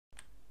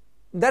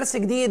درس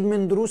جديد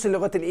من دروس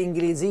اللغة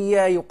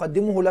الإنجليزية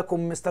يقدمه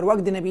لكم مستر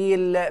وجد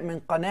نبيل من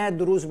قناة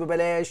دروس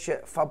ببلاش،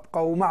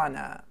 فابقوا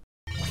معنا.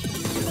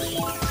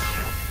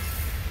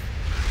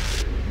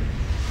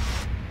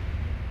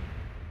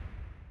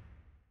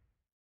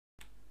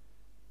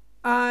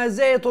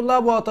 أعزائي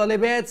طلاب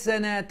وطالبات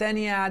سنة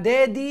تانية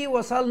إعدادي،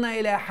 وصلنا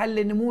إلى حل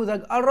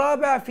النموذج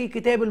الرابع في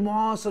كتاب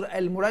المعاصر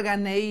المراجعة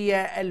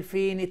النهائية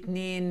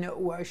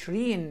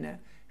 2022.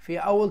 في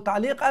أول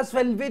تعليق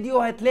أسفل الفيديو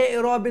هتلاقي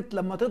رابط،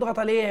 لما تضغط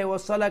عليه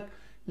هيوصلك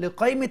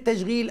لقائمة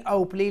تشغيل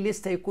أو بلاي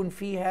ليست هيكون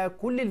فيها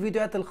كل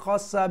الفيديوهات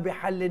الخاصة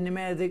بحل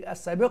النماذج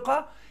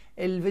السابقة.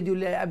 الفيديو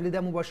اللي قبل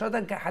ده مباشرة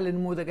كان حل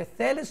النموذج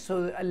الثالث،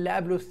 اللي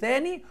قبله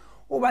الثاني،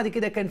 وبعد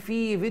كده كان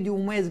في فيديو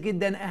مميز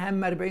جدا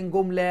أهم 40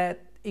 جملة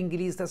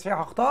إنجليزي تصحيح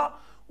أخطاء،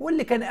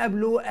 واللي كان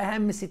قبله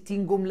أهم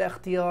 60 جملة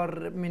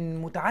اختيار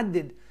من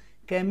متعدد.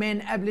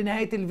 كمان قبل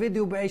نهاية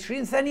الفيديو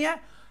ب20 ثانية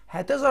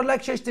هتظهر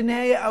لك شاشة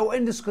النهاية أو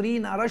إند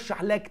سكرين،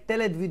 أرشح لك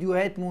 3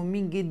 فيديوهات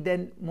مهمين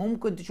جدا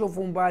ممكن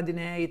تشوفهم بعد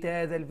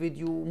نهاية هذا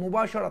الفيديو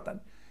مباشرة.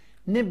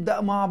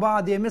 نبدأ مع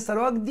بعض يا مستر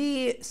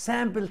وجدي.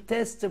 سامبل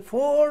تيست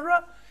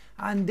 4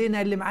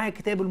 عندنا اللي معاه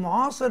كتاب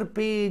المعاصر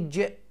بيج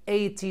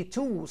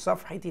 82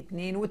 صفحة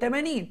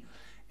 82.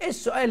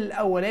 السؤال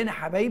الاولاني يا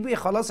حبايبي،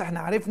 خلاص احنا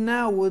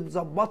عرفنا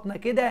واتظبطنا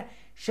كده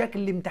شكل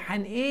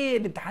الامتحان ايه.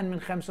 الامتحان من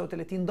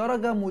 35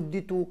 درجة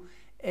مدته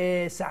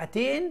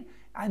ساعتين.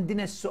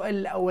 عندنا السؤال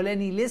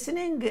الاولاني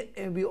listening،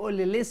 بيقول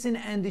لي listen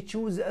and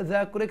choose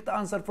the correct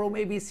answer from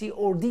A B C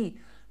or D.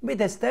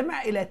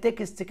 بتستمع الى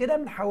تكست كده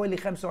من حوالي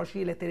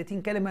 25 الى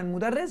 30 كلمة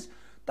المدرس.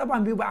 طبعا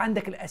بيبقى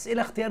عندك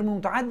الاسئلة اختيار من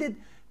متعدد،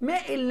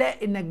 ما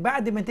الا انك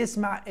بعد ما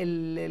تسمع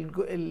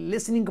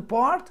listening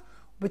part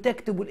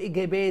بتكتبوا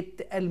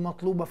الإجابات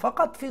المطلوبة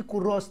فقط في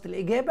كراسة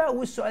الإجابة،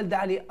 والسؤال ده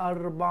عليه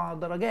 4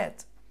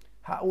 درجات.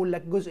 هقول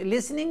لك جزء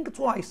listening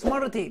twice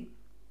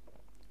مرتين.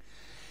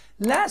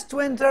 Last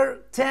winter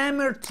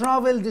Tamer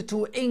traveled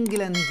to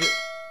England.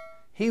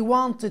 He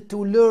wanted to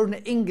learn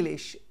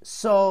English,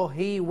 so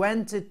he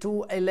went to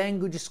a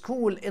language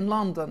school in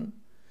London.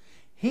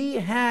 He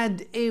had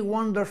a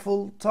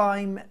wonderful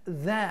time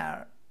there.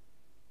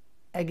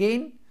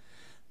 Again.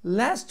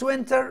 Last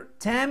winter,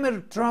 Tamer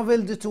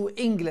traveled to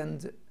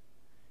England.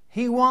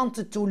 He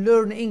wanted to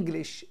learn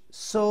English,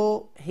 so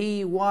he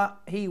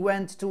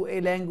went to a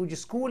language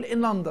school in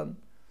London.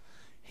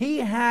 He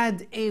had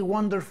a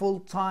wonderful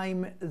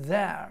time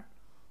there.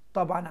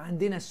 طبعا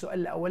عندنا السؤال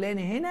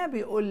الأولاني هنا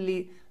بيقول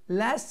لي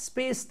last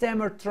space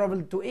Tamer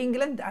traveled to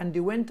England.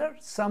 عندي winter,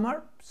 summer,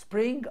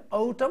 spring,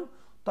 autumn.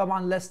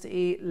 طبعا last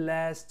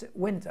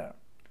winter.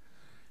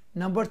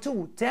 Number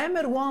 2,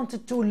 Tamer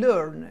wanted to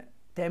learn.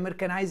 تامر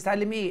كان عايز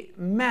يتعلم ايه؟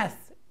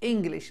 math,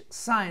 English,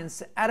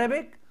 science,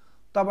 Arabic.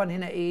 طبعا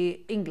هنا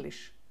ايه؟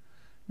 English.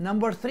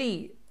 Number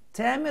 3,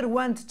 تامر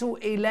went to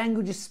a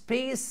language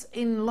space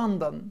in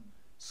London.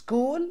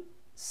 School,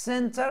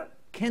 center,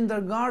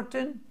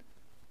 kindergarten,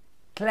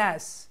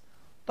 class.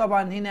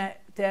 طبعا هنا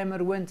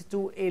تامر went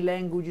to a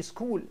language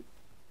school.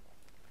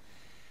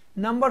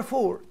 Number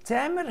 4,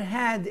 تامر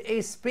had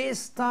a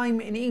space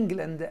time in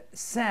England.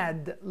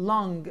 sad,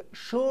 long,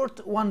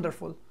 short,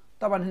 wonderful.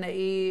 طبعا هنا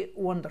ايه؟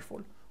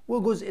 wonderful.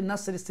 وجزء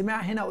النص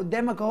الاستماع هنا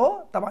قدامك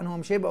اهو. طبعا هو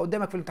مش هيبقى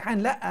قدامك في الامتحان،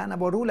 لا انا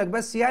بوريهولك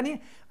بس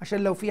يعني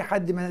عشان لو في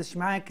حد مش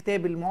معاه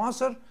كتاب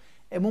المعاصر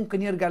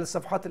ممكن يرجع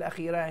للصفحات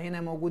الاخيره.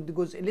 هنا موجود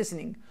جزء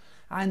listening.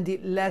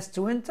 عندي last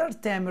winter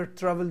تامر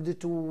traveled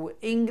to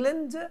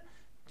England.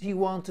 He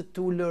wanted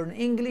to learn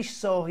English,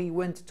 so he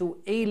went to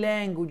a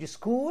language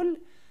school.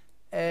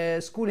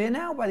 school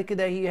هنا، وبعد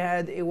كده he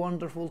had a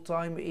wonderful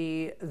time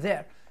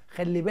there.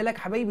 خلي بالك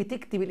حبايبي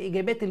تكتب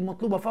الاجابات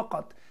المطلوبه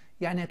فقط.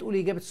 يعني هتقول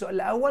إجابة السؤال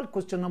الأول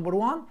question number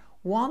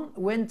 1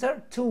 winter,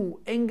 2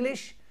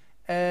 English,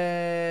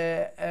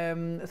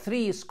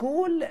 3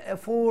 school,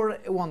 4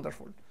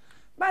 wonderful.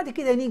 بعد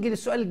كده نيجي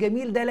للسؤال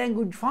الجميل ده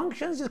language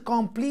functions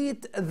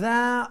complete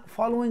the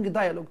following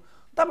dialogue.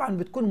 طبعا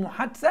بتكون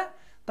محادثة.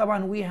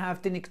 طبعا we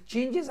have 10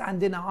 exchanges،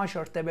 عندنا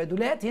 10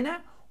 تبادلات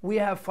هنا. we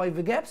have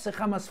 5 gaps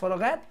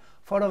 5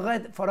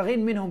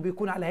 فراغين منهم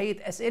بيكون على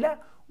هيئة أسئلة،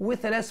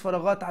 و3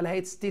 فراغات على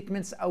هيئة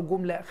statements أو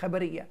جملة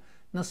خبرية.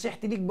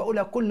 نصيحتي ليك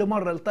بقولها كل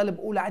مرة لطالب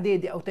أولى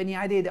إعدادي أو تانية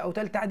إعدادي أو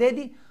تالتة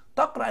إعدادي،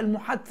 تقرأ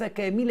المحادثة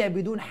كاملة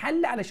بدون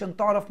حل علشان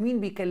تعرف مين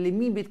بيكلم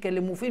مين،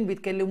 بيتكلموا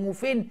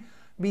فين،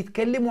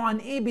 بيتكلموا عن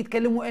إيه،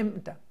 بيتكلموا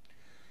إمتى.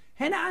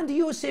 هنا عندي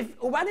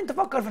يوسف، وبعدين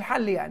تفكر في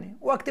الحل يعني،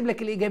 وأكتب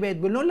لك الإجابات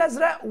باللون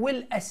الأزرق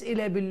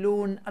والأسئلة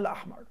باللون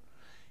الأحمر.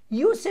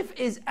 يوسف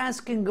is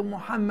asking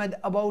محمد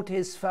about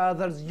his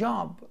father's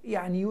job.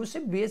 يعني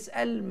يوسف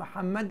بيسأل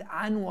محمد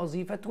عن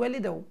وظيفة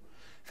والده.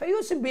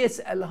 فيوسف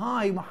بيسأل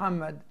هاي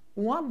محمد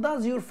what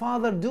does your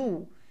father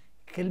do.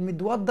 كلمة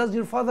what does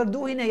your father do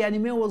هنا يعني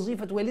ما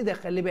وظيفة والدك،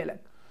 خلي بالك.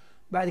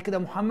 بعد كده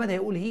محمد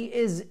هيقول he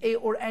is a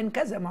or an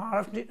كذا،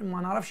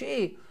 ما نعرفش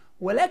ايه.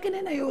 ولكن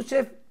هنا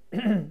يوسف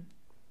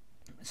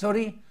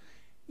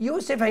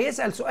يوسف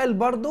هيسأل سؤال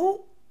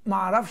برضو ما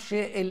عرفش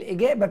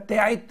الإجابة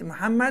بتاعت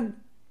محمد.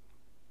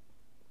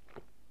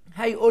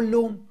 هيقول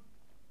له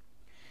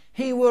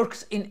He works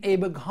in a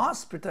big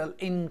hospital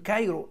in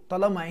Cairo.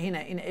 طالما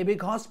هنا in a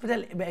big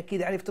hospital يبقى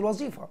أكيد عرفت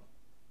الوظيفة.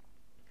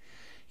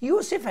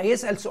 يوسف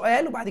هيسأل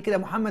سؤال وبعد كده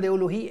محمد يقول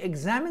له he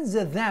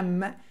examines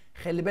them.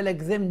 خلي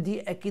بالك them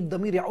دي أكيد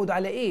ضمير يعود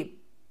على إيه؟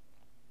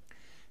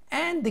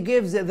 and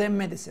gives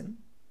them medicine.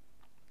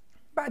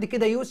 بعد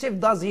كده يوسف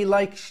does he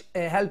like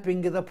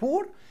helping the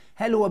poor؟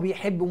 هل هو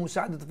بيحب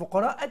مساعدة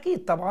الفقراء؟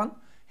 أكيد طبعا.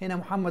 هنا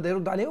محمد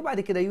يرد عليه وبعد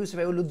كده يوسف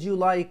يقول له do you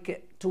like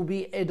to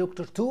be a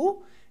doctor too؟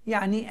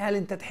 يعني هل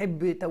أنت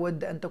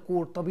تود أن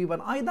تكون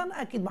طبيبا أيضا؟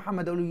 أكيد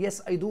محمد يقول له yes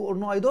I do or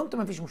no I don't.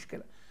 ما فيش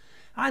مشكلة.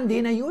 عندي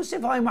هنا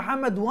يوسف هاي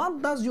محمد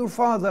what does your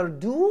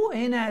father do؟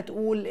 هنا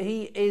هتقول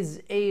he is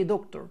a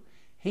doctor.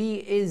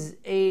 he is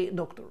a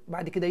doctor.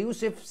 بعد كده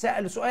يوسف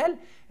سأله سؤال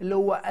اللي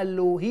هو قال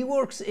له he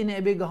works in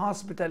a big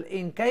hospital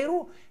in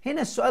Cairo.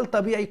 هنا السؤال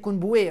طبيعي يكون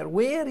بوير.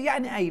 where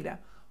يعني أين.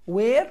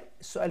 where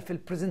السؤال في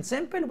البريزنت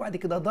سيمبل وبعد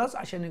كده does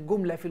عشان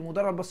الجملة في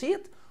المضارع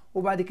البسيط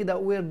وبعد كده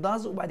where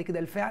does وبعد كده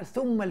الفعل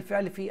ثم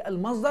الفعل في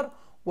المصدر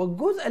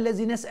والجزء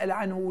الذي نسأل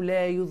عنه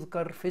لا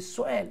يذكر في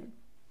السؤال.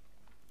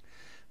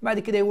 بعد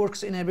كده he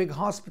works in a big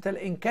hospital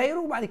in Cairo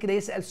وبعد كده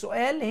يسأل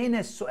سؤال. هنا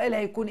السؤال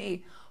هيكون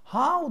ايه؟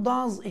 how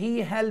does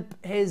he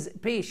help his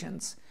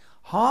patients؟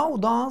 how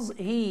does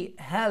he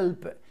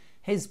help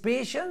his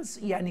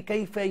patients يعني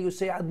كيف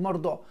يساعد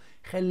مرضاه.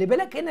 خلي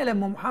بالك هنا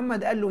لما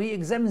محمد قال له he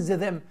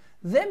examines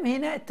them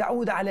هنا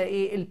تعود على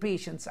ايه؟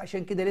 البيشنتس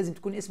عشان كده لازم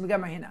تكون اسم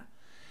جمع هنا.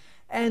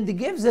 and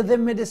gives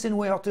them medicine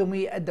ويعطيهم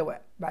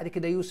الدواء. بعد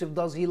كده يوسف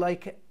does he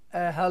like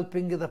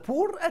helping the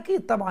poor؟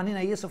 أكيد طبعا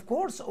هنا yes of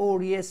course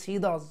or yes he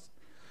does.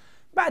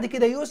 بعد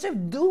كده يوسف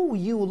do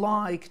you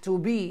like to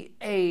be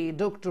a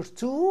doctor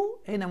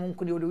too؟ هنا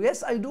ممكن يقولوا yes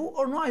I do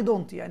or no I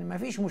don't يعني ما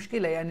فيش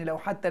مشكلة يعني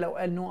حتى لو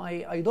قال no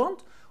I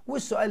don't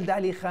والسؤال ده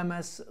عليه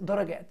 5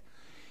 درجات.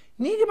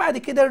 نيجي بعد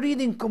كده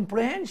reading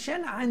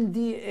comprehension.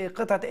 عندي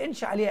قطعة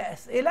انش عليها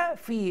أسئلة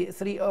في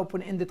 3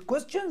 open ended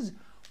questions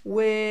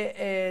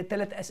و3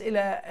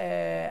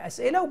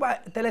 أسئلة وبعد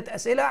 3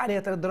 أسئلة عليها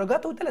 3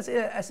 درجات و3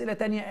 أسئلة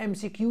تانية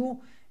MCQ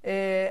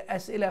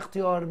أسئلة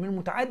اختيار من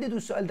متعدد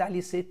والسؤال ده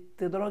عليه 6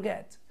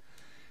 درجات.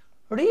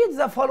 Read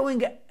the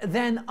following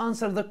then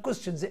answer the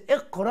questions.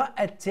 اقرأ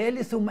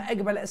التالي ثم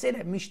أجب على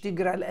الأسئلة. مش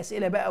تجرى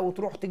الأسئلة بقى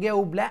وتروح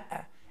تجاوب، لا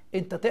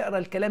أنت تقرأ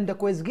الكلام ده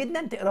كويس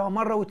جدا، تقرأها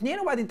مرة واثنين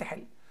وبعدين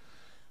تحل.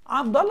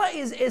 عبد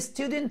الله is a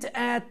student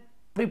at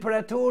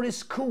preparatory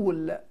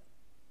school.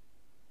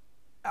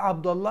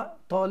 عبد الله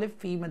طالب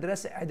في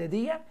مدرسة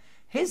إعدادية.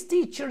 His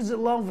teachers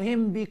love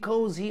him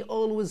because he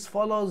always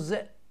follows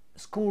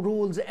school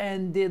rules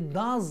and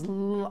does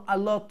a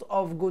lot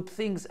of good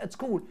things at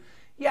school.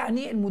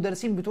 يعني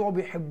المدرسين بتوعه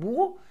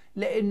بيحبوه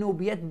لأنه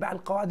بيتبع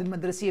القواعد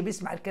المدرسية،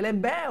 بيسمع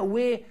الكلام بقى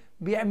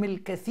وبيعمل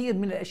كثير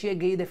من الأشياء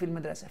الجيدة في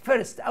المدرسة.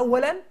 First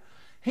أولا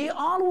he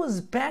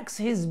always packs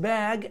his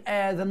bag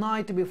the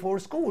night before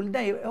school.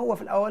 ده هو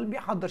في الأول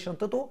بيحضر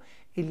شنطته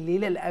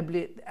الليلة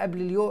اللي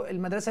قبل اليوم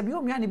المدرسة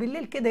بيوم، يعني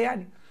بالليل كده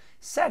يعني.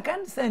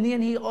 Second ثانيا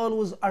he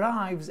always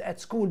arrives at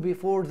school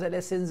before the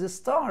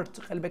lessons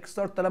start. خلي بالك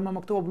start طالما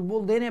مكتوبة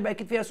بالبولد هنا يبقى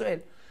أكيد فيها سؤال.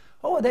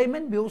 هو دايما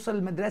بيوصل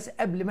المدرسة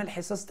قبل ما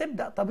الحصص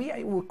تبدأ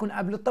طبيعي ويكون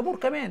قبل الطابور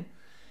كمان.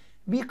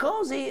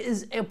 Because he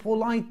is a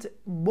polite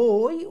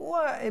boy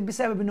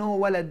وبسبب ان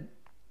هو ولد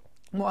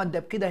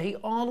مؤدب كده he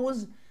always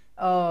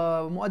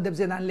مؤدب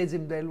زيادة عن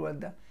اللازم ده الولد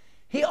ده.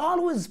 He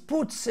always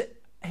puts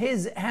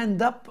his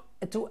hand up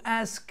to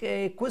ask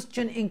a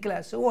question in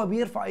class. هو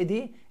بيرفع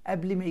ايديه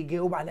قبل ما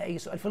يجاوب على اي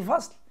سؤال في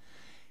الفصل.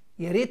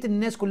 يا ريت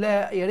الناس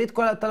كلها، يا ريت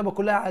كل الطلبه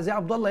كلها زي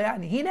عبد الله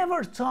يعني. He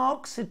never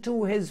talks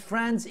to his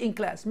friends in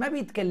class. ما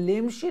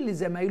بيتكلمش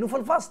لزمايله في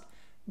الفصل،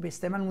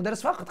 بيستمع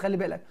المدرس فقط. خلي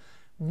بالك.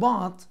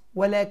 But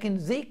ولكن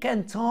they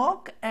can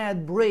talk at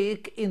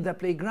break in the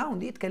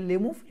playground.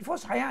 يتكلموا في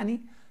الفسحه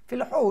يعني في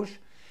الحوش.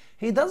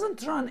 He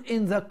doesn't run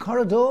in the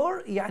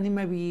corridor. يعني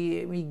ما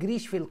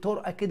بيجريش في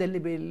الطرقه كده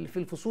اللي في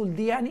الفصول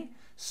دي يعني.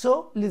 So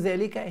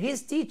لذلك his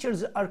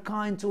teachers are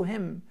kind to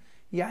him.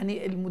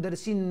 يعني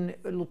المدرسين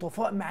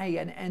اللطفاء معاه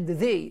يعني. and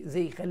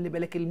they خلي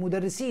بالك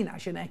المدرسين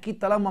عشان اكيد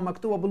طالما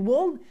مكتوبه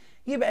بالبولد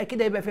يبقى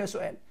كده يبقى فيها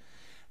سؤال.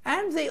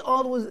 and they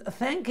always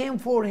thank him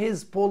for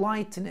his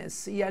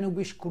politeness. يعني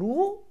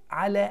بيشكروه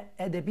على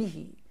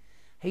ادبه.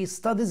 he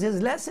studies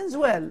his lessons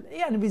well.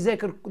 يعني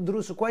بيذاكر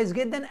دروسه كويس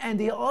جدا. and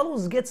he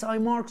always gets high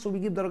marks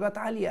وبيجيب درجات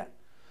عاليه.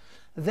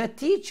 the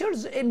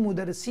teachers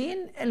المدرسين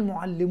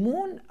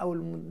المعلمون او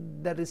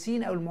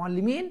المدرسين او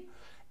المعلمين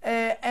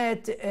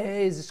at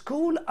his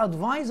school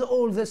advise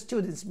all the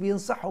students.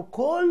 بينصحوا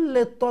كل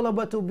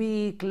الطلبة to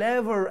be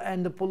clever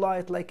and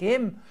polite like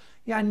him.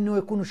 يعني انه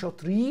يكونوا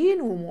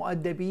شاطرين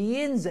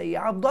ومؤدبين زي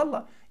عبد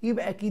الله.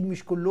 يبقى اكيد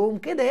مش كلهم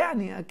كده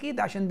يعني، اكيد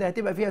عشان ده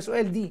هتبقى فيها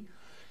سؤال دي.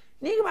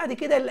 نيجي بعد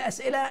كده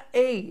للأسئلة.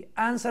 A.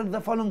 Answer the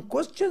following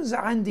questions.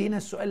 عندي هنا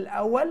السؤال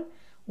الأول.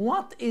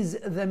 What is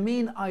the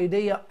main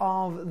idea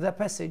of the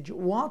passage?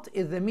 What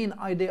is the main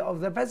idea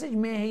of the passage?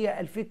 ما هي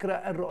الفكرة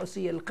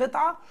الرئيسية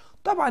للقطعة؟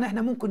 طبعا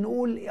احنا ممكن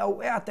نقول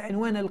او اعطي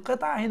عنوان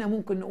القطعة هنا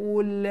ممكن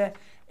نقول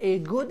a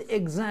good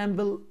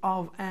example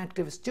of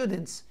active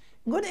students.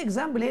 good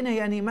example هنا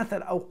يعني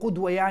مثل أو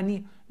قدوة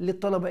يعني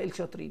للطلبة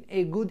الشاطرين.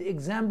 a good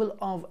example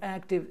of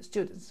active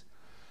students.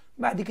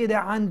 بعد كده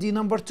عندي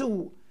number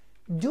 2.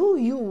 do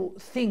you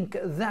think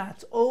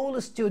that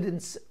all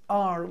students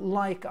are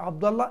like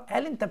عبد الله؟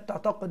 هل انت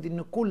بتعتقد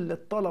ان كل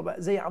الطلبة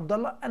زي عبد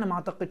الله؟ انا ما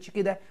اعتقدش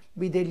كده،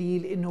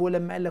 بدليل ان هو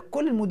لما قال لك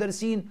كل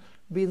المدرسين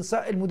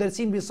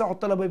بينصحوا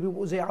الطلبة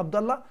بيبقوا زي عبد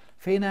الله،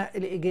 فهنا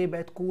الإجابة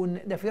هتكون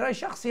ده في رأي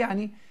شخص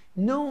يعني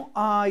no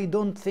I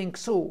don't think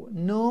so.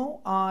 no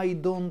I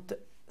don't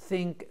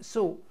think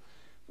so.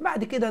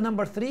 بعد كده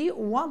number 3.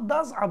 what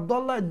does عبد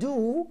الله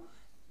do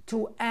to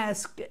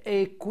ask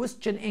a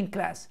question in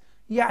class؟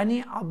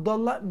 يعني عبد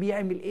الله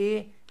بيعمل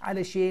ايه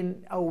علشان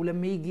او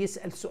لما يجي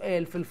يسأل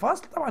سؤال في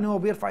الفصل؟ طبعا هو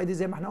بيرفع ايديه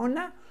زي ما احنا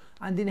قلنا.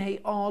 عندنا he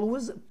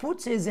always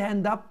puts his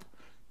hand up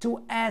to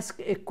ask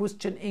a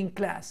question in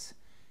class.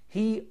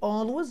 he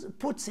always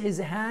puts his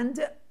hand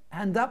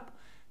up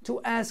to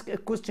ask a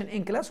question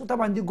in class.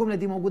 وطبعا دي الجملة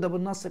دي موجودة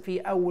بالنص في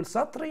أول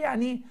سطر،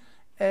 يعني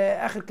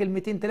آخر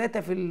كلمتين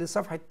 3 في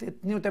صفحة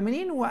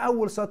 82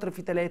 وأول سطر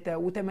في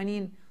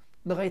 83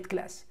 لغاية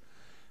كلاس.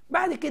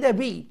 بعد كده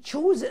B.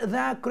 choose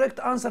the correct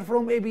answer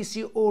from A, B,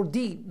 C or D.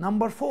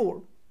 number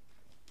 4.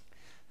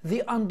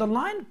 the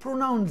underlined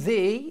pronoun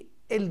they،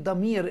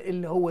 الضمير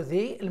اللي هو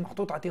they اللي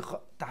محطوط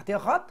تحتها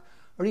خط،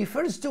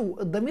 refers to،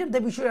 الضمير ده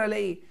بيشير على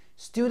ايه؟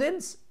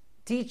 students,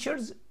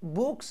 teachers,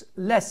 books,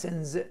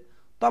 lessons.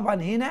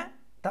 طبعا هنا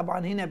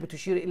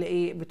بتشير الى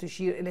ايه؟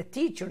 بتشير الى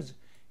teachers.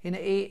 هنا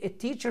ايه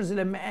التيتشرز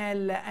لما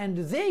قال and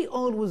they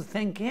always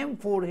thank him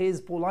for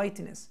his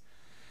politeness.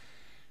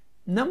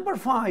 number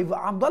 5.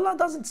 عبد الله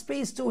doesn't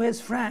speak to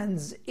his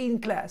friends in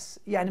class.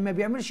 يعني ما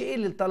بيعملش ايه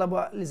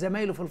للطلبة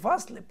لزمايله في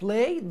الفصل؟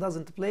 play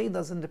doesn't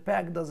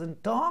pack doesn't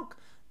talk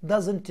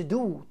doesn't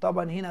do.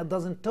 طبعا هنا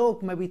doesn't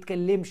talk ما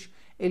بيتكلمش،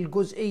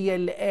 الجزئية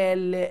اللي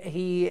قال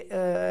he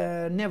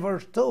never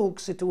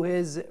talks to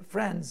his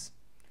friends.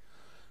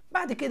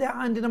 بعد كده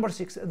عندي number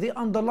 6. the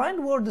underlined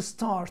word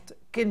start.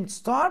 كلمة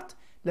start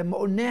لما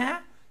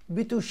قلناها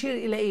بتشير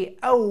إلى إيه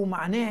أو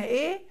معناها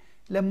إيه؟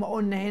 لما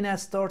قلنا هنا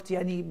start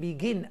يعني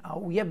begin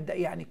أو يبدأ،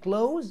 يعني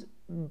close,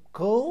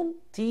 call,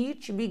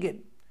 teach, begin.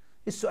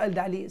 السؤال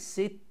ده عليه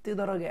 6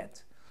 درجات.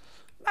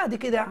 بعد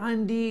كده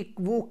عندي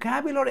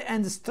vocabulary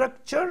and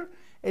structure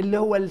اللي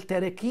هو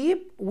التراكيب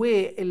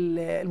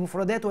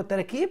والمفردات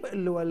والتراكيب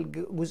اللي هو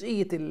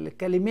جزئية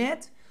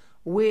الكلمات،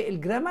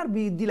 والجرامر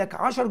بيدي لك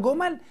 10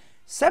 جمل،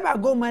 7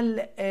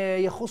 جمل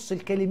يخص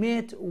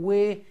الكلمات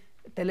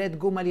و3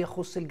 جمل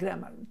يخص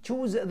الجرامر.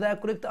 choose the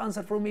correct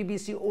answer from A, B,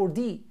 C or D.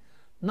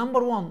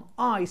 number 1.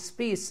 I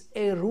space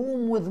a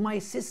room with my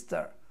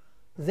sister.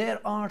 there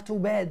are 2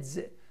 beds.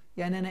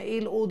 يعني أنا إيه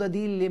الأوضة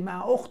دي اللي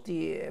مع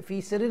أختي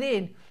في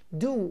سريرين.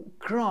 do,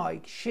 cry,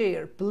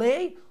 share,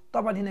 play.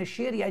 طبعا هنا share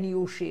يعني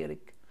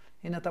يشارك.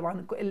 هنا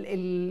طبعا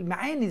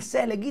المعاني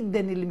السهلة جدا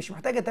اللي مش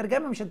محتاجة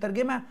ترجمة مش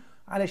هنترجمها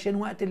علشان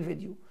وقت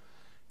الفيديو.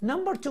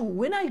 number 2.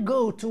 when I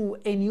go to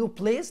a new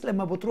place.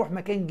 لما بتروح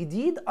مكان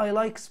جديد I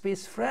like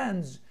space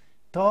friends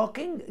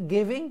talking,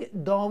 giving,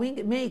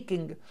 doing,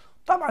 making.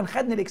 طبعا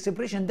خدنا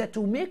الاكسبريشن ده to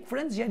make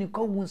friends يعني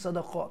يكون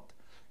صداقات،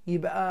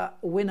 يبقى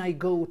when I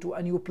go to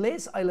a new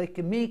place I like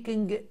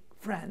making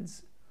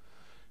friends.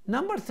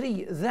 number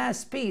 3. the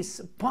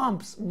space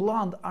pumps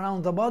blood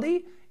around the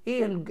body.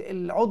 ايه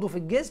العضو في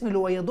الجسم اللي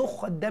هو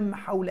يضخ الدم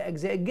حول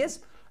اجزاء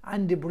الجسم؟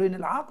 عندي برين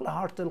العقل،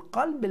 هارت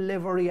القلب،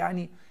 الليفر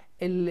يعني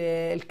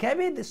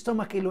الكبد،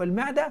 ستومك اللي هو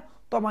المعدة.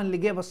 طبعا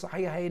الإجابة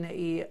الصحيحة هنا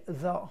ايه؟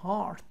 the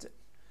heart.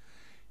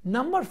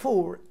 number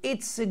 4.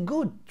 it's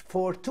good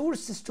for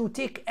tourists to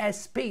take a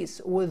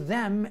space with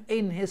them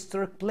in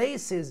historic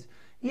places.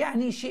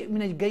 يعني شيء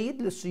من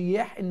الجيد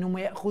للسياح انهم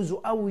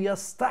يأخذوا او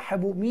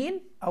يصطحبوا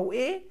مين او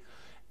ايه؟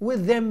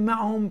 with them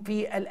معهم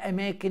في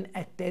الاماكن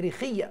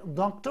التاريخية.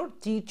 doctor,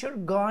 teacher,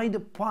 guide,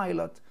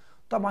 pilot.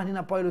 طبعا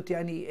هنا pilot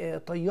يعني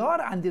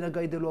طيار، عندنا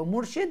guide اللي هو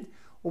مرشد،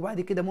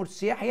 وبعد كده مرشد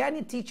سياحي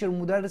يعني teacher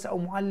مدرس او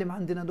معلم،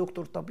 عندنا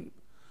دكتور طبيب.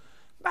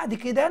 بعد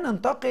كده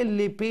ننتقل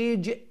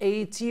لبيج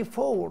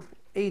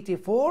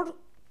 84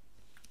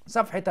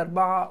 صفحة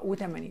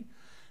 84.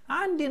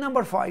 عندي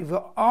number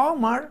 5.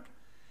 عمر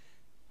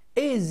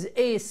is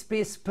a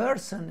space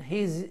person.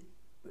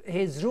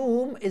 his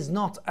room is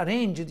not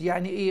arranged.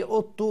 يعني ايه؟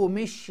 اوضته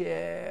مش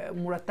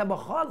مرتبة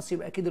خالص،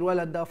 يبقى اكيد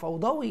الولد ده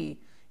فوضوي.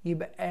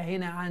 يبقى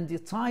هنا عندي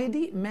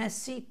tidy,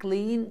 messy,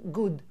 clean,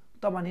 good.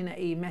 طبعا هنا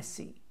ايه؟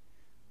 messy.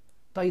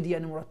 tidy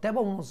يعني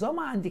مرتبة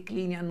ومنظمة، عندي clean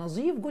يعني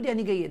نظيف، good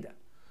يعني جيدة.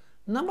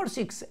 number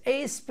 6.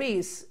 a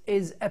space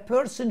is a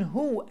person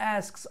who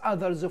asks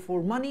others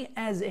for money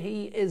as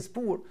he is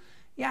poor.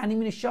 يعني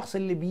من الشخص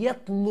اللي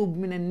بيطلب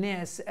من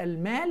الناس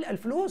المال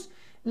الفلوس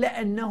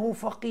لأنه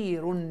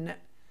فقير.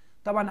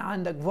 طبعا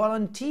عندك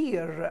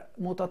volunteer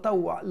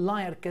متطوع،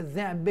 liar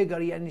كذاب،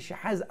 beggar يعني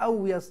شحاذ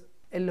أو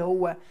اللي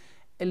هو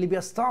اللي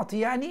بيستعطي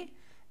يعني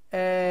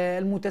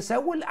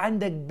المتسول.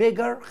 عندك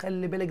beggar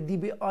خلي بالك دي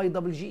بي اي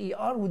دبل جي اي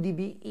ار ودي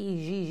بي اي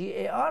جي جي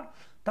اي ار.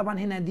 طبعا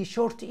هنا دي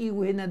شورت اي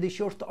وهنا دي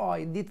شورت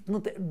اي، دي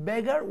تتنطق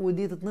beggar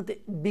ودي تتنطق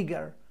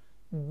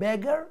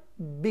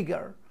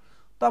bigger.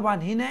 طبعا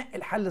هنا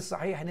الحل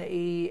الصحيح هنا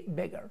ايه؟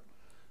 beggar.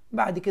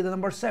 بعد كده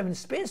نمبر 7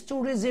 سبيس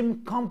توريزم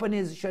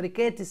كومبانيز،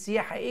 شركات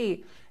السياحه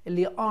ايه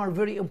اللي ار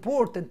فيري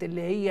امبورتنت،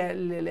 اللي هي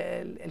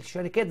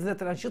الشركات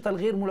ذات الانشطه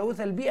الغير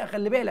ملوثه للبيئه.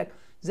 خلي بالك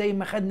زي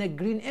ما خدنا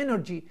جرين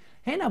انرجي،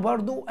 هنا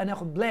برضو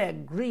هناخد بلاك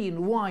جرين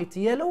وايت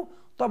يلو،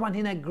 طبعا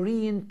هنا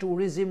جرين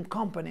توريزم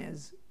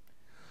كومبانيز.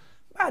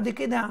 بعد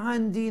كده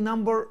عندي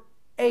نمبر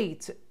 8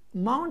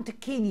 ماونت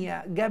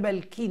كينيا، جبل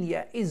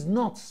كينيا is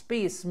not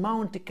space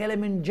ماونت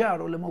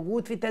كليمنجارو اللي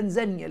موجود في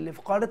تنزانيا اللي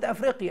في قارة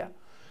أفريقيا.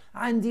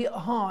 عندي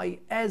high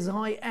as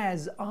high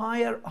as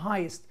higher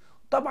highest،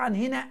 طبعا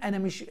هنا أنا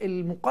مش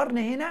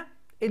المقارنة هنا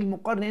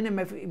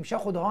مش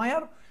هاخد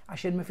higher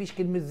عشان ما فيش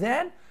كلمة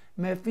ذان،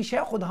 ما فيش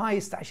هاخد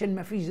highest عشان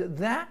ما فيش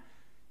ذا،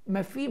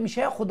 مش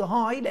هاخد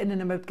high لأن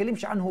أنا ما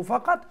بتكلمش عنه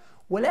فقط،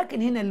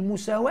 ولكن هنا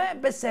المساواة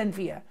بس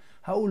هنفيها،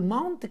 هقول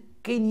ماونت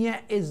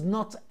كينيا is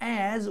not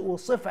as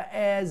وصفة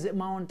as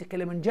ماونت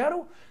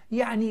كليمنجارو،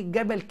 يعني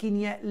جبل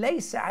كينيا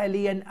ليس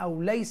عاليا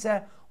أو ليس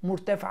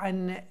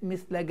مرتفعا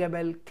مثل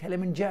جبل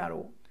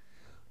كليمنجارو.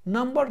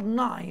 نمبر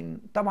 9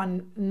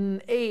 طبعا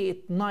 8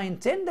 9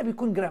 10 ده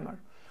بيكون جرامر.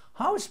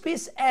 How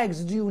space eggs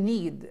do you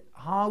need؟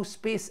 How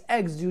space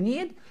eggs do you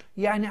need؟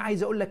 يعني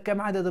عايز أقول لك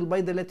كم عدد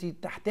البيض التي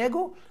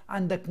تحتاجه.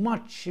 عندك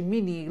much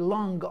many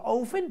long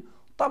often،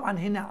 طبعا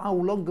هنا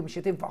او لونج مش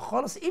هتنفع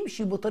خالص،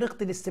 امشي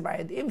بطريقه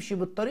الاستبعاد، امشي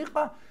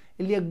بالطريقه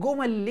اللي هي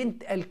الجمل اللي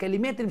انت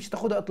الكلمات اللي مش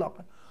هتاخدها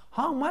اطلاقا.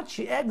 هاو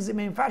ماتش اجز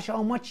ما ينفعش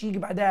هاو ماتش يجي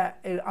بعدها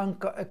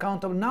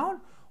uncountable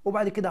noun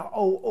وبعد كده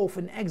او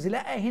اوفن اجز،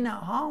 لا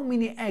هنا هاو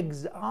ميني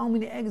اجز، هاو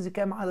ميني اجز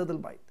كام عدد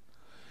البيض.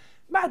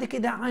 بعد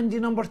كده عندي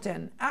نمبر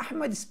 10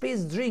 احمد سبيس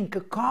درينك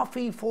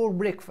كوفي فور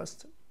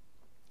بريكفاست،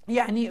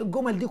 يعني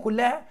الجمل دي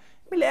كلها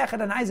من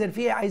الاخر انا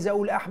عايز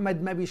اقول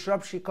احمد ما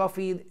بيشربش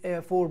كوفي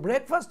فور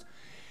بريكفاست.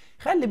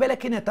 خلي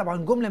بالك هنا طبعا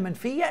جملة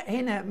منفية،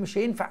 هنا مش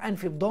هينفع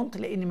انفي بدونت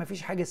لان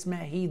مفيش حاجة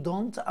اسمها هي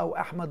دونت او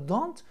احمد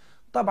دونت.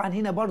 طبعا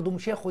هنا برضو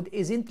مش هاخد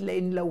ازنت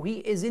لان لو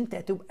هي ازنت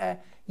هتبقى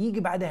يجي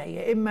بعدها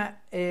يا اما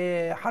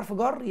حرف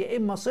جر يا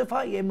اما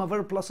صفة يا اما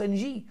فيرب بلس ان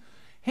جي.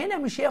 هنا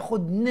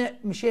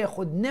مش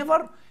هاخد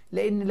نيفر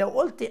لان لو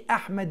قلت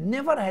احمد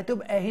نيفر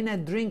هتبقى هنا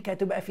درينك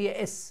هتبقى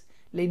فيها اس،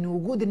 لان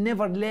وجود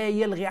النيفر لا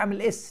يلغي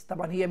عامل اس،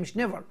 طبعا هي مش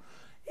نيفر.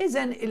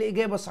 إذا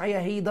الإجابة الصحيحة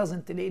هي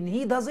doesn't، لأن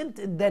هي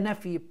doesn't ده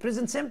نفي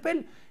present simple،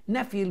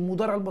 نفي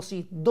المضارع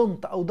البسيط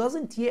don't أو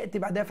doesn't يأتي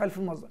بعدها فعل في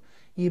المصدر،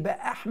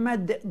 يبقى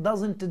أحمد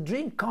doesn't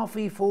drink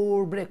coffee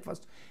for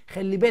breakfast.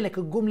 خلي بالك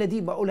الجملة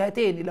دي بقولها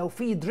تاني، لو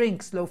في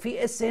drinks لو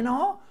في اس هنا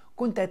أهو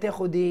كنت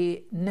هتاخد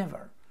إيه never.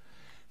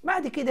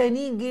 بعد كده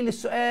نيجي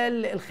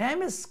للسؤال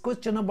الخامس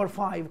question number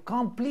 5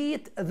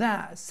 complete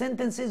the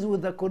sentences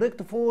with the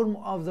correct form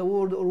of the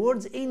word or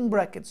words in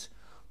brackets.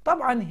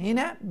 طبعا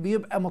هنا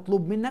بيبقى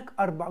مطلوب منك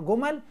 4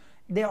 جمل،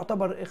 ده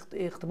يعتبر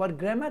اختبار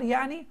جرامر.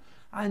 يعني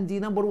عندي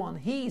نمبر 1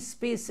 he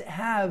space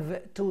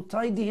have to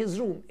tidy his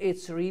room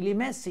it's really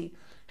messy.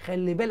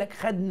 خلي بالك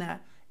خدنا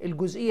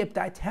الجزئية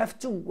بتاعت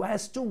have to و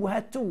has to و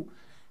had to.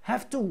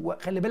 have to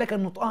خلي بالك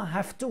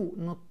النطقة have to،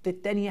 النطق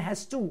التانية has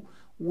to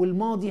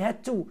والماضي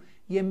had to،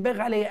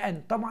 ينبغي عليه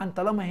أن. طبعا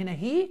طالما هنا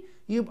he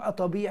يبقى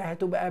طبيعي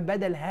هتبقى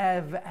بدل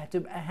have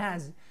هتبقى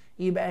has،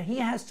 يبقى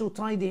he has to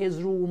tidy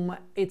his room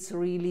it's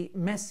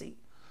really messy.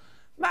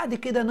 بعد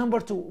كده نمبر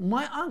 2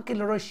 my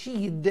uncle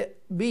رشيد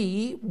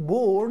be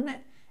born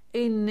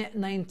in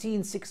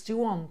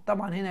 1961.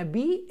 طبعا هنا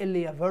be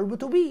اللي هي verb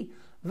to be،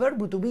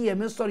 verb to be يا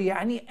مستر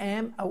يعني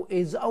am أو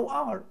is أو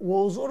are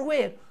was or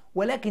were،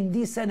 ولكن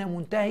دي سنة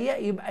منتهية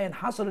يبقى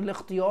ينحصر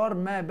الاختيار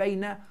ما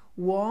بين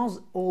was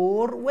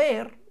or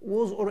were،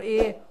 was or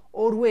ايه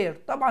or were.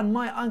 طبعا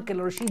my uncle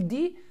رشيد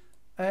دي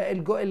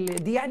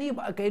دي يعني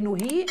يبقى كأنه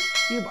هي،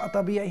 يبقى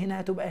طبيعي هنا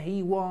هتبقى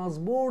he was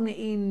born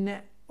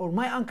in or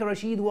my uncle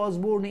رشيد was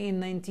born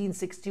in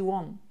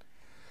 1961.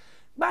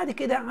 بعد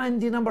كده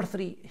عندي نمبر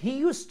 3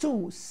 he used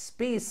to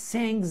space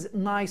sings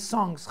nice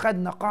songs.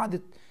 خدنا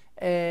قاعدة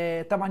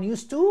طبعا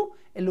used to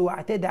اللي هو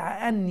اعتاد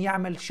أن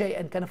يعمل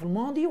شيئا كان في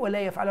الماضي ولا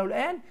يفعله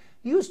الآن،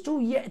 used to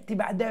يأتي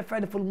بعدها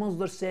فعل في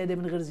المصدر سادة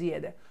من غير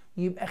زيادة،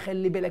 يبقى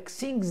خلي بالك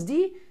sings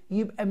دي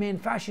يبقى ما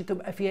ينفعش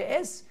تبقى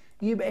فيها اس،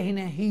 يبقى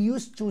هنا he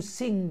used to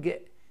sing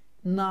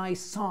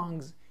nice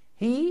songs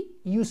he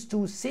used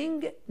to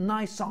sing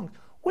nice songs.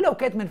 ولو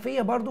كانت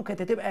منفية برضو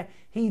كانت هتبقى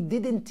he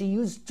didn't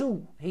used to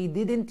he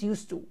didn't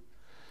used to.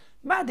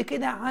 بعد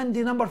كده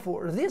عندي نمبر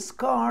 4 this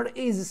car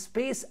is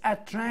space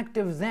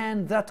attractive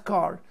than that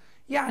car.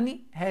 يعني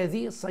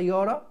هذه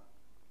السيارة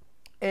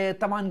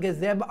طبعا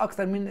جذابة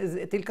أكثر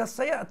من تلك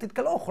السيارة تلك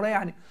الأخرى.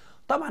 يعني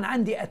طبعا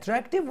عندي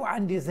attractive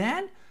وعندي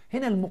than.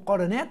 هنا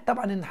المقارنات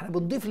طبعا ان احنا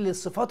بنضيف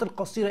للصفات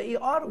القصيرة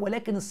ER،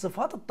 ولكن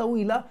الصفات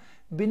الطويلة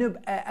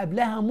بنبقى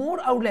قبلها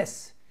more أو less.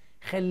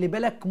 خلي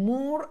بالك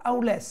more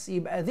أو less،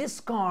 يبقى this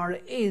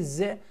car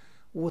is،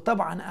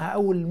 وطبعا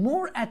هقول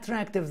more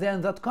attractive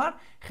than that car.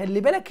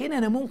 خلي بالك هنا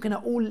أنا ممكن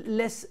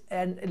أقول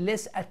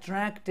less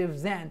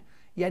attractive than،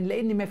 يعني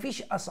لأن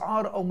مفيش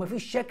أسعار أو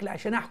مفيش شكل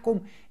عشان أحكم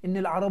إن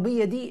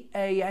العربية دي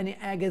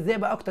يعني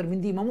جذابة أكتر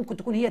من دي، ما ممكن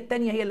تكون هي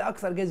التانية هي اللي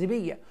أكثر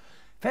جاذبية.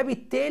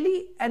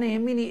 فبالتالي أنا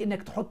يهمني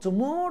إنك تحط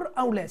more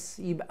أو less،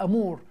 يبقى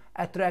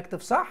more attractive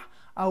صح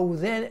او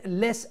the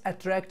less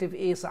attractive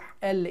ايه صح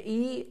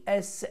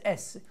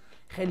LESS.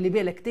 خلي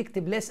بالك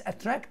تكتب less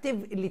attractive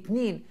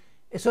الاثنين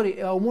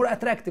سوري او more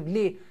attractive.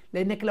 ليه؟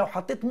 لانك لو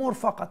حطيت more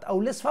فقط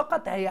او less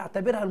فقط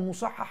هيعتبرها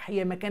المصحح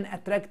هي مكان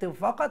attractive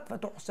فقط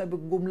فتحسب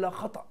الجملة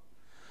خطأ.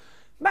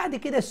 بعد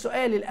كده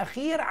السؤال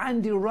الأخير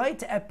عندي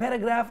write a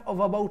paragraph of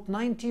about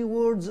 90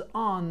 words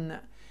on.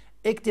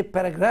 اكتب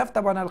باراجراف.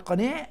 طبعا على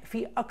القناة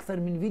في أكثر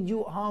من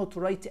فيديو how to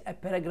write a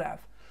paragraph.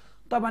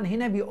 طبعا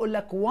هنا بيقول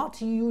لك what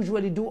you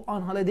usually do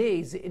on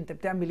holidays. انت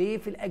بتعمل ايه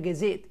في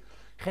الأجازات.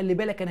 خلي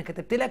بالك أنا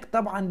كتبت لك.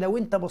 طبعا لو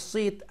انت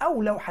بصيت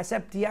أو لو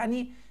حسبت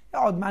يعني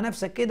اقعد مع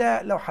نفسك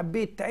كده لو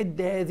حبيت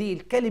تعد هذه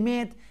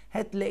الكلمات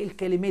هتلاقي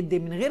الكلمات دي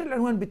من غير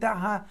العنوان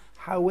بتاعها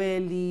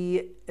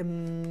حوالي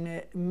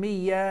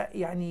 100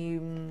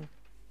 يعني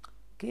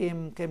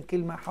كم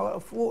كلمة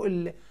فوق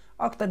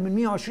أكتر من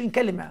 120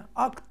 كلمة.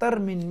 أكتر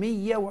من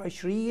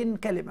 120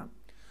 كلمة.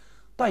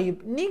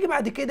 طيب نيجي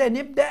بعد كده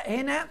نبدأ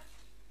هنا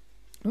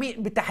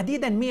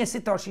بتحديدا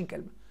 126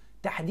 كلمة.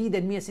 تحديدا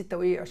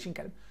 126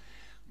 كلمة.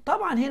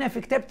 طبعا هنا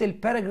في كتابة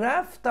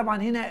الباراجراف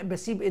طبعا هنا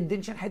بسيب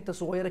اندنشن حتة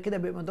صغيرة كده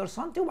بمقدار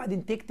سنتي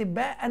وبعدين تكتب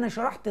بقى. أنا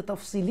شرحت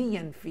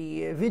تفصيليا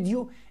في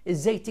فيديو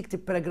إزاي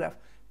تكتب باراجراف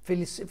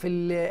في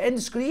الاند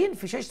سكرين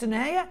في شاشة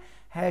النهاية.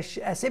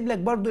 هسيب لك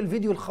برضو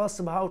الفيديو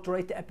الخاص بهاو تو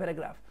رايت ا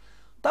باراجراف.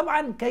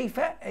 طبعا كيف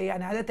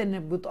يعني عادة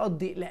انك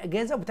بتقضي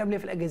الاجازة وبتعمل ايه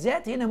في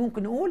الاجازات. هنا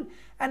ممكن نقول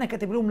انا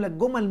كاتب لهم لك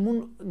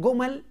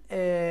جمل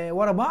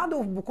ورا بعض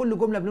وبكل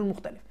جملة بلون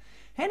مختلف.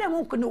 هنا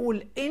ممكن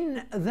نقول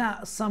in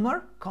the summer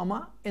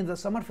in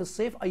the summer في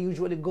الصيف I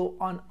usually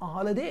go on a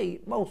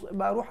holiday.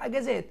 بروح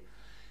اجازات.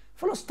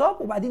 فول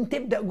ستوب وبعدين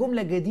تبدأ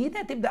جملة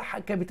جديدة تبدأ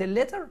كابيتال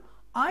لتر.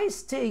 I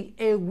stay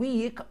a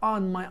week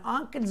on my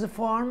uncle's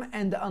farm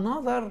and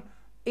another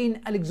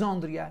in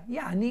Alexandria.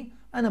 يعني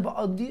أنا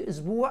بقضي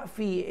أسبوع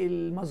في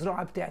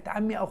المزرعة بتاعت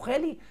عمي أو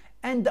خالي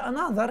and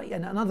another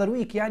يعني another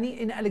week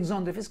يعني in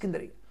Alexandria في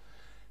اسكندرية.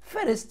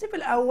 First في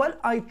الأول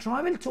I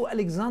travel to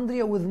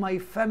Alexandria with my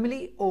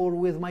family or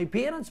with my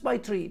parents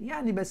by train.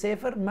 يعني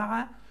بسافر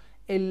مع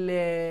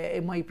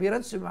my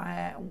parents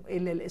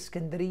إلى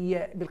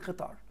الإسكندرية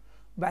بالقطار.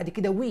 بعد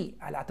كده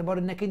we على اعتبار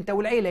إنك أنت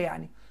والعيلة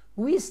يعني.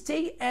 We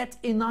stay at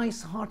a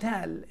nice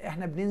hotel.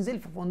 احنا بننزل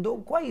في فندق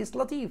كويس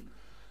لطيف.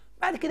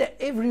 بعد كده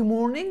every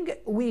morning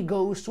we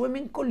go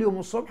swimming. كل يوم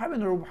الصبح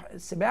بنروح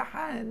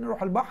السباحة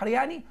نروح البحر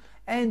يعني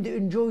and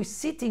enjoy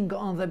sitting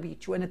on the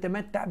beach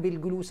ونتمتع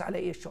بالجلوس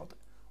على الشاطئ.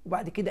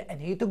 وبعد كده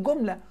أنهيت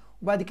الجملة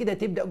وبعد كده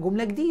تبدأ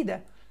جملة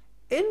جديدة.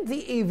 in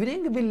the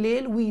evening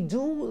بالليل we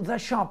do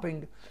the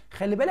shopping.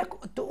 خلي بالك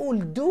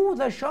تقول do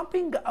the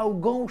shopping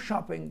أو go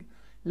shopping.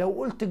 لو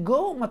قلت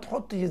go ما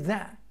تحطش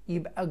ذا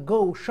يبقى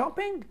go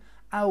shopping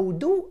أو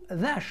do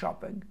the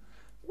shopping.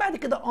 بعد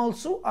كده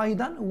also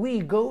أيضا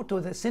we go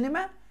to the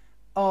cinema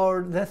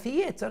or the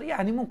theater.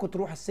 يعني ممكن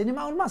تروح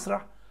السينما أو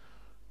المسرح.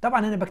 طبعا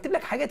أنا بكتب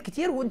لك حاجات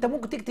كتير وأنت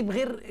ممكن تكتب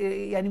غير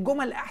يعني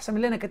جمل أحسن من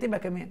اللي أنا كاتبها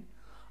كمان.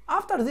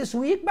 after this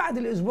week بعد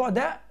الأسبوع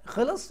ده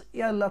خلص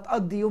يلا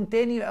تقضي يوم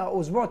تاني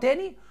أو أسبوع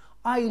تاني.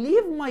 I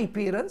leave my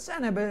parents.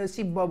 أنا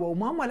بسيب بابا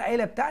وماما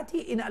العيلة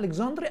بتاعتي in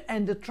Alexandria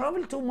and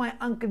travel to my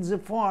uncle's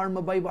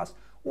farm by bus.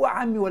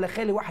 وعمي ولا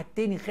خالي واحد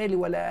تاني خالي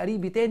ولا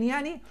قريبي تاني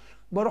يعني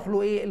بروح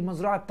له ايه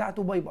المزرعة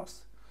بتاعته باي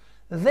باص.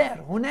 there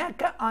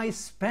هناك I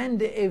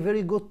spend a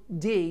very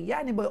good day.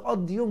 يعني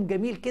بقضي يوم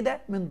جميل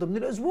كده من ضمن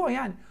الأسبوع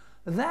يعني.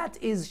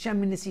 that is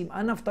شم النسيم.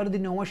 أنا افترض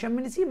إن هو شم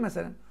النسيم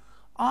مثلا.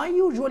 I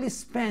usually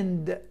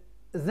spend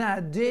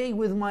that day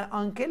with my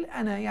uncle.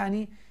 أنا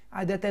يعني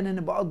عادة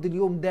أنا بقضي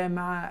اليوم ده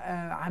مع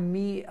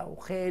عمي أو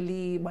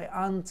خالي my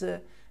aunt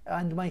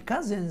and my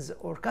cousins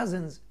or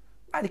cousins.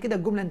 بعد كده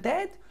الجملة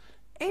انتهت.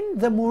 in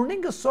the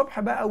morning الصبح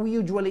بقى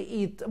we usually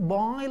eat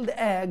boiled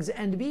eggs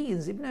and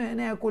beans.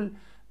 بناكل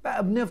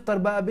بقى بنفطر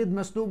بقى بيض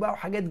مسلوق بقى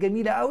وحاجات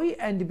جميلة قوي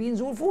and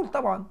beans والفول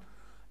طبعا.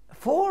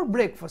 for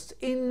breakfast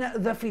in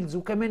the fields.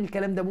 وكمان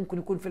الكلام ده ممكن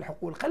يكون في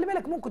الحقول. خلي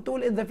بالك ممكن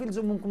تقول in the fields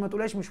وممكن ما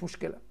تقولهاش مش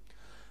مشكلة.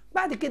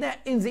 بعد كده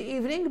in the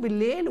evening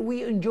بالليل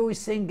we enjoy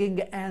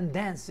singing and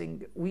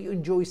dancing. we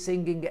enjoy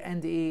singing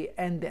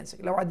and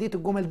dancing. لو عديت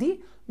الجمل دي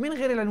من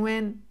غير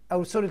العنوان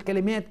أو سوري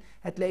الكلمات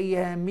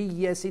هتلاقيها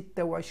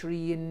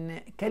 126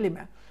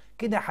 كلمة.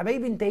 كده يا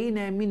حبايبي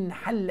انتهينا من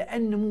حل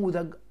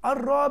النموذج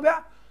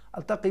الرابع.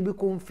 ألتقي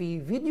بكم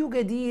في فيديو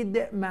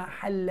جديد مع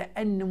حل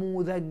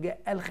النموذج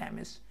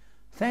الخامس.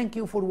 Thank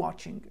you for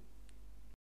watching.